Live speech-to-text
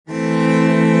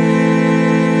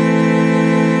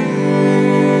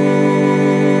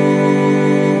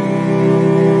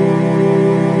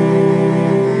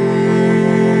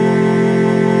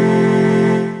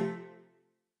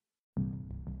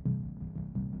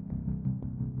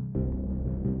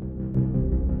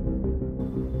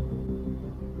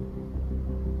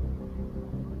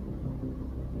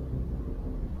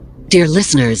Dear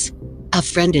listeners, a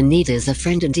friend in need is a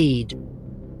friend indeed.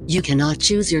 You cannot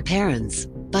choose your parents,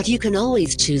 but you can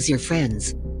always choose your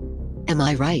friends. Am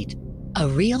I right? A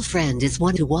real friend is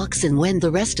one who walks in when the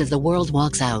rest of the world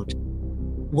walks out.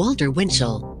 Walter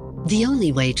Winchell. The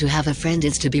only way to have a friend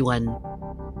is to be one.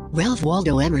 Ralph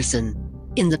Waldo Emerson.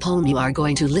 In the poem you are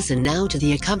going to listen now to,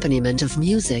 the accompaniment of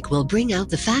music will bring out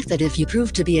the fact that if you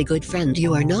prove to be a good friend,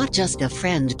 you are not just a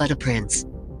friend but a prince.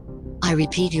 I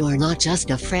repeat, you are not just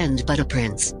a friend but a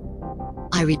prince.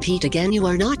 I repeat again, you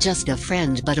are not just a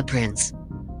friend but a prince.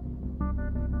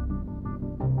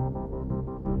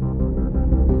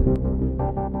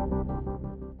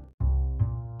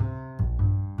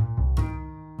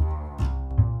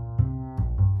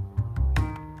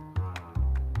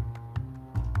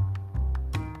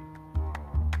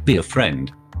 Be a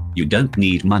friend. You don't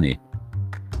need money.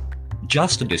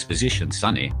 Just a disposition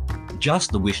sunny.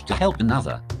 Just the wish to help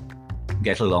another.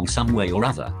 Get along some way or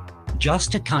other.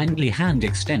 Just a kindly hand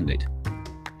extended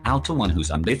out to one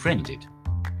who's unbefriended.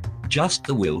 Just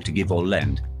the will to give or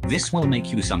lend. This will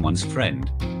make you someone's friend.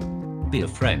 Be a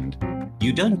friend.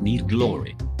 You don't need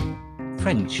glory.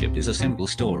 Friendship is a simple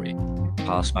story.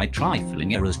 Pass by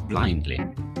trifling errors blindly.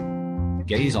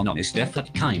 Gaze on honest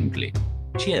effort kindly.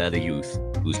 Cheer the youth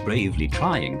who's bravely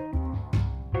trying.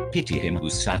 Pity him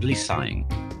who's sadly sighing.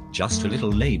 Just a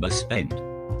little labor spent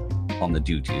on the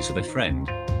duties of a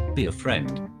friend. Be a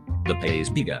friend. The pay is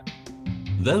bigger,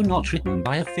 though not written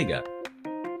by a figure.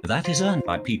 That is earned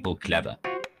by people clever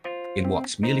in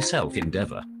what's merely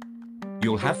self-endeavor.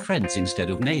 You'll have friends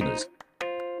instead of neighbors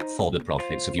for the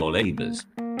profits of your labors.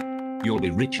 You'll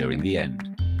be richer in the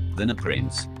end than a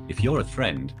prince if you're a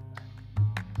friend.